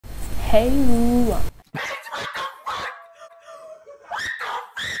Hey vous.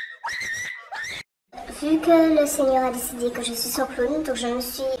 Vu que le Seigneur a décidé que je suis son clown, donc je me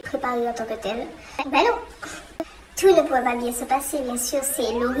suis préparée en tant que telle. Ben non, tout ne pourrait pas bien se passer, bien sûr,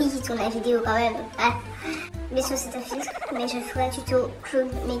 c'est Laury qui tourne la vidéo quand même. Ah. Bien sûr c'est un filtre, mais je ferai un tuto clown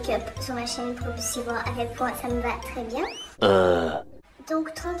make-up sur ma chaîne pour que vous puissiez voir à quel point ça me va très bien.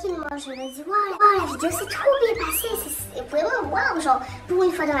 Donc tranquillement je me dis waouh, la vidéo c'est trop bien passé, c'est vraiment waouh, genre pour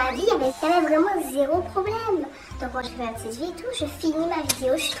une fois dans la vie il y avait vraiment zéro problème. Donc moi je fais ma petite vie et tout, je finis ma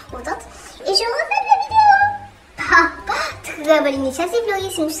vidéo, je suis trop contente et je refais la vidéo. Très bonne initiative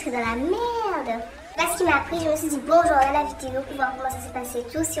Laury, sinon je serais dans la merde. Là ce qui m'a appris, je me suis dit bon je regarde la vidéo pour voir comment ça s'est passé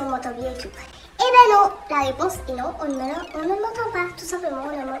et tout, si on m'entend bien et tout. Et ben non, la réponse est non, on ne m'entend pas, tout simplement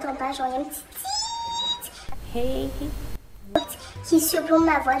on ne m'entend pas, genre il y a une petite Hey. qui surplombe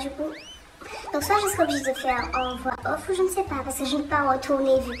ma voix du coup. Donc soit je serai obligée de faire en voix off ou je ne sais pas parce que je ne peux pas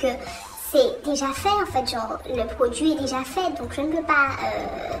retourner vu que c'est déjà fait en fait, genre le produit est déjà fait donc je ne peux pas,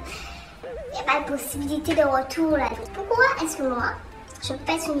 il n'y a pas de possibilité de retour là. Pourquoi est-ce que moi, je peux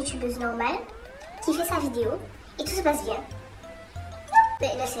pas être une youtubeuse normale qui fait sa vidéo et tout se passe bien?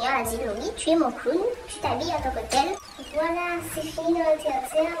 Mais le Seigneur a dit Laury, tu es mon clown, tu t'habilles en tant que tel. Voilà, c'est fini dans le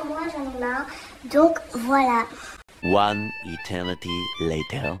théâtre, moi j'en ai marre. Donc voilà. One eternity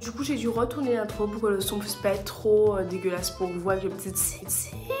later. Du coup j'ai dû retourner l'intro pour que le son puisse pas être trop dégueulasse pour vous voir avec le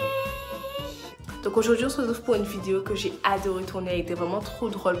petit. Donc aujourd'hui on se retrouve pour une vidéo que j'ai adoré tourner, elle était vraiment trop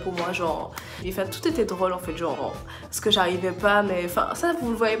drôle pour moi, genre enfin tout était drôle en fait, genre parce que j'arrivais pas, mais enfin ça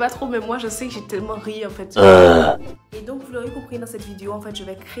vous le voyez pas trop, mais moi je sais que j'ai tellement ri en fait. Et donc vous l'aurez compris dans cette vidéo, en fait je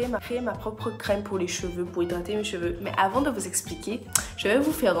vais créer ma propre crème pour les cheveux, pour hydrater mes cheveux. Mais avant de vous expliquer, je vais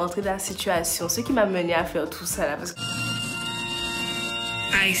vous faire rentrer dans la situation, ce qui m'a mené à faire tout ça là, parce que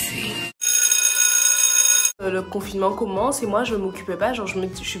I see. Le confinement commence et moi je m'occupais pas, genre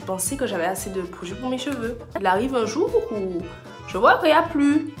je pensais que j'avais assez de produits pour mes cheveux. Il arrive un jour où je vois qu'il n'y a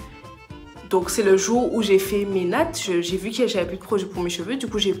plus. Donc c'est le jour où j'ai fait mes nattes, j'ai vu que j'avais plus de produits pour mes cheveux, du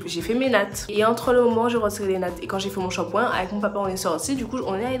coup j'ai fait mes nattes. Et entre le moment où j'ai retiré les nattes et quand j'ai fait mon shampoing, avec mon papa on est sorti, du coup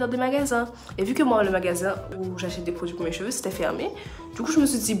on est allé dans des magasins. Et vu que moi le magasin où j'achète des produits pour mes cheveux c'était fermé, du coup je me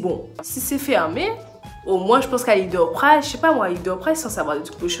suis dit bon, si c'est fermé, au moins je pense qu'à aidera, je sais pas moi, aidera ils sont censés avoir des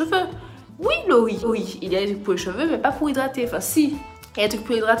trucs pour les cheveux. Oui, Laury, oui, il y a des trucs pour les cheveux, mais pas pour hydrater. Enfin, si, il y a des trucs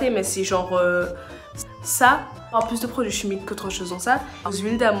pour hydrater, mais c'est genre ça, en plus de produits chimiques qu'autre chose dans ça.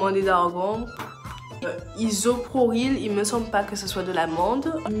 Huile d'amande et d'argan, isoproril, il me semble pas que ce soit de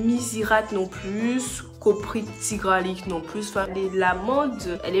l'amande. Misirate non plus, copritigralique non plus. Enfin,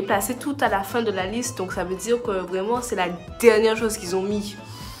 l'amande, elle est placée tout à la fin de la liste, donc ça veut dire que vraiment c'est la dernière chose qu'ils ont mis.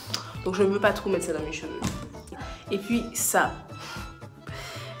 Donc je ne veux pas trop mettre ça dans mes cheveux. Et puis ça.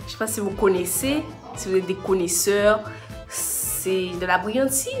 Je sais pas si vous connaissez, si vous êtes des connaisseurs, c'est de la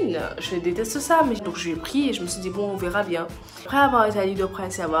brillantine. Je déteste ça, mais donc j'ai pris et je me suis dit bon on verra bien. Après avoir été à l'Hydra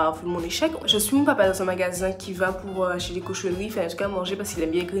et avoir vu mon échec, je suis mon papa dans un magasin qui va pour acheter des cochonneries, enfin en tout cas manger parce qu'il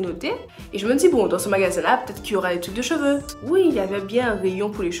aime bien grignoter. Et je me dis bon dans ce magasin là peut-être qu'il y aura des trucs de cheveux. Oui il y avait bien un rayon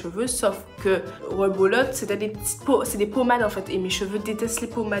pour les cheveux, sauf que rebolote c'était des petites c'est des pommades en fait et mes cheveux détestent les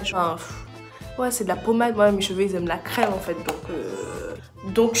pommades. Enfin, ouais c'est de la pommade, moi mes cheveux ils aiment la crème en fait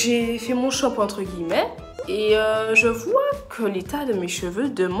donc j'ai fait mon shampoing entre guillemets et je vois que l'état de mes cheveux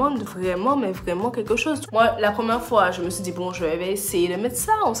demande vraiment mais vraiment quelque chose. Moi la première fois je me suis dit bon je vais essayer de mettre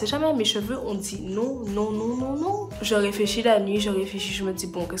ça, on sait jamais, mes cheveux ont dit non. Je réfléchis la nuit, je me dis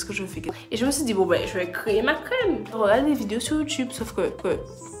bon qu'est-ce que je fais et je me suis dit bon ben je vais créer ma crème. Je regarde des vidéos sur YouTube sauf que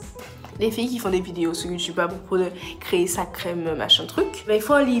les filles qui font des vidéos sur YouTube à propos de créer sa crème machin truc, ben, il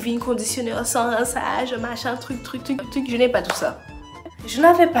faut un leave-in conditionneur sans rinçage machin truc, je n'ai pas tout ça. Je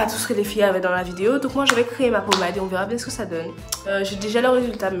n'avais pas tout ce que les filles avaient dans la vidéo, donc moi je vais créer ma pommade et on verra bien ce que ça donne. J'ai déjà le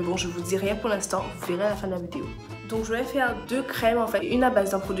résultat, mais bon je vous dis rien pour l'instant, vous verrez à la fin de la vidéo. Donc je vais faire deux crèmes en fait, une à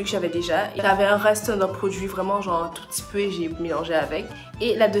base d'un produit que j'avais déjà, il y avait un reste d'un produit vraiment genre un tout petit peu et j'ai mélangé avec.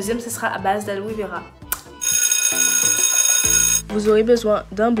 Et la deuxième ce sera à base d'aloe vera. Vous aurez besoin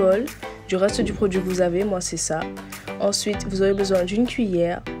d'un bol, du reste du produit que vous avez, moi c'est ça. Ensuite vous aurez besoin d'une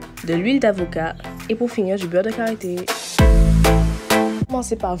cuillère, de l'huile d'avocat et pour finir du beurre de karité.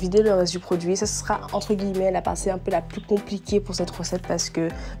 Commencer par vider le reste du produit, ça sera entre guillemets la partie un peu la plus compliquée pour cette recette parce que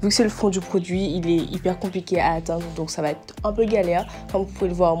vu que c'est le fond du produit, il est hyper compliqué à atteindre donc ça va être un peu galère. Comme vous pouvez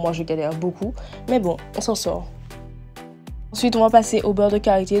le voir, moi je galère beaucoup, mais bon, on s'en sort. Ensuite on va passer au beurre de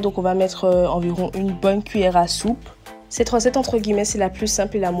karité, donc on va mettre environ une bonne cuillère à soupe. Cette recette entre guillemets c'est la plus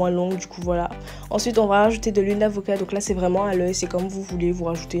simple et la moins longue, du coup voilà. Ensuite on va rajouter de l'huile d'avocat, donc là c'est vraiment à l'œil, c'est comme vous voulez, vous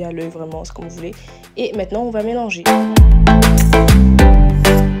rajoutez à l'œil vraiment, c'est comme vous voulez. Et maintenant on va mélanger.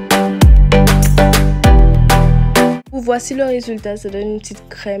 Vous voici le résultat, ça donne une petite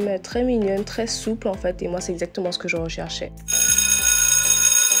crème très mignonne, très souple en fait, et moi c'est exactement ce que je recherchais.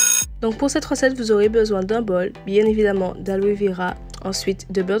 Donc pour cette recette, vous aurez besoin d'un bol, bien évidemment d'aloe vera,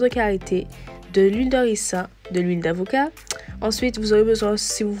 ensuite de beurre de karité, de l'huile de ricin, de l'huile d'avocat. Ensuite, vous aurez besoin,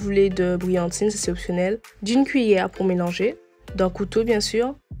 si vous voulez, de brillantine, ça c'est optionnel, d'une cuillère pour mélanger, d'un couteau bien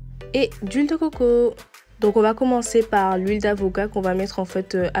sûr, et d'huile de coco. Donc on va commencer par l'huile d'avocat qu'on va mettre en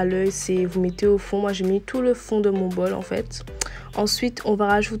fait à l'œil, c'est vous mettez au fond. Moi j'ai mis tout le fond de mon bol en fait. Ensuite on va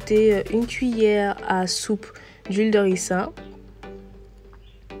rajouter une cuillère à soupe d'huile de ricin.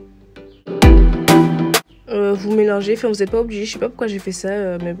 Vous mélangez, enfin vous n'êtes pas obligé, je sais pas pourquoi j'ai fait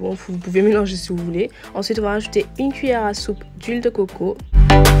ça, mais bon vous pouvez mélanger si vous voulez. Ensuite on va rajouter une cuillère à soupe d'huile de coco.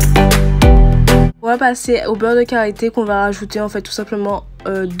 On va passer au beurre de karité qu'on va rajouter en fait tout simplement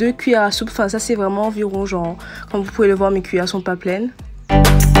 2 cuillères à soupe. Enfin ça c'est vraiment environ genre, comme vous pouvez le voir mes cuillères sont pas pleines.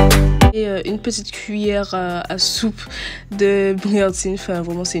 Et une petite cuillère à soupe de brillantine, enfin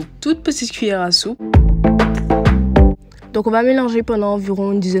vraiment c'est une toute petite cuillère à soupe. Donc on va mélanger pendant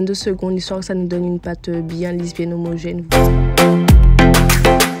environ une dizaine de secondes, histoire que ça nous donne une pâte bien lisse, bien homogène.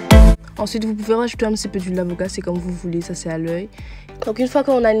 Ensuite vous pouvez rajouter un petit peu d'huile d'avocat, c'est comme vous voulez, ça c'est à l'œil. Donc une fois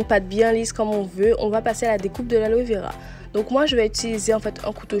qu'on a une pâte bien lisse comme on veut, on va passer à la découpe de l'aloe vera. Donc moi je vais utiliser en fait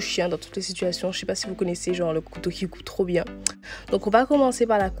un couteau chien dans toutes les situations, je sais pas si vous connaissez genre le couteau qui coupe trop bien. Donc on va commencer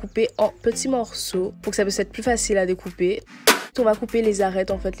par la couper en petits morceaux pour que ça puisse être plus facile à découper. On va couper les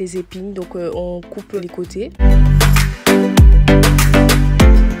arêtes en fait, les épines, donc on coupe les côtés.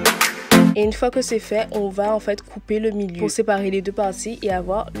 Et une fois que c'est fait, on va en fait couper le milieu pour séparer les deux parties et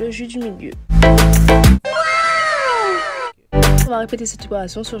avoir le jus du milieu. On va répéter cette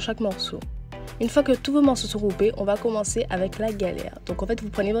opération sur chaque morceau. Une fois que tous vos morceaux sont coupés, on va commencer avec la galère. Donc en fait, vous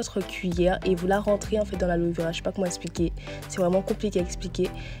prenez votre cuillère et vous la rentrez en fait dans l'aloe vera. Je sais pas comment expliquer, c'est vraiment compliqué à expliquer.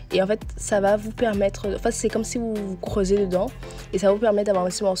 Et en fait, ça va vous permettre, enfin c'est comme si vous creusez dedans et ça va vous permettre d'avoir un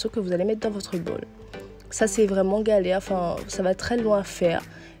petit morceau que vous allez mettre dans votre bol. Ça c'est vraiment galère, enfin ça va très loin à faire.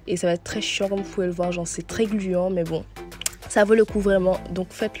 Et ça va être très chiant comme vous pouvez le voir, genre c'est très gluant mais bon, ça vaut le coup vraiment, donc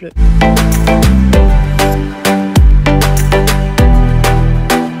faites-le.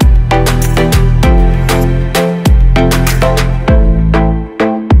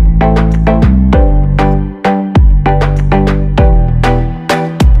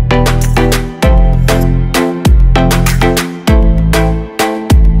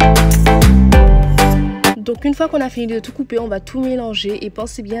 Donc une fois qu'on a fini de tout couper, on va tout mélanger et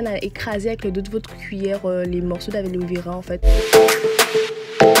pensez bien à écraser avec le dos de votre cuillère les morceaux d'aloe vera en fait.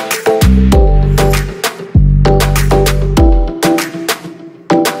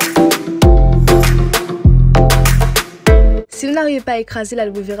 Si vous n'arrivez pas à écraser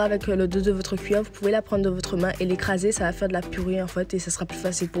l'aloe vera avec le dos de votre cuillère, vous pouvez la prendre de votre main et l'écraser, ça va faire de la purée en fait et ça sera plus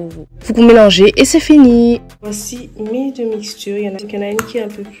facile pour vous. Vous mélangez et c'est fini. Voici mes deux mixtures, il y en a une qui est un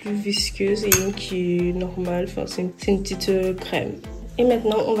peu plus visqueuse et une qui est normale, enfin c'est une petite crème. Et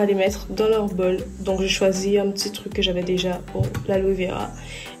maintenant on va les mettre dans leur bol, donc j'ai choisi un petit truc que j'avais déjà pour l'aloe vera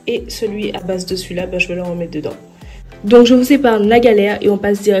et celui à base de celui-là, je vais le remettre dedans. Donc je vous épargne la galère et on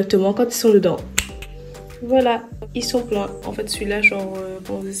passe directement quand ils sont dedans. Voilà, ils sont pleins. En fait, celui-là, genre,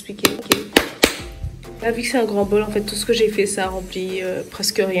 pour vous expliquer. Là, vu que c'est un grand bol, en fait, tout ce que j'ai fait, ça remplit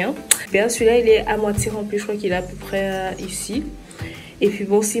presque rien. Bien, celui-là, il est à moitié rempli. Je crois qu'il est à peu près ici. Et puis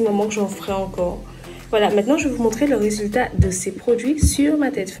bon, s'il me manque, j'en ferai encore. Voilà, maintenant, je vais vous montrer le résultat de ces produits sur ma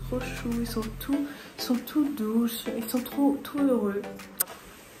tête. Trop chou, ils sont tout doux, ils sont trop heureux.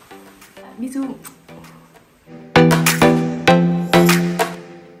 Bisous.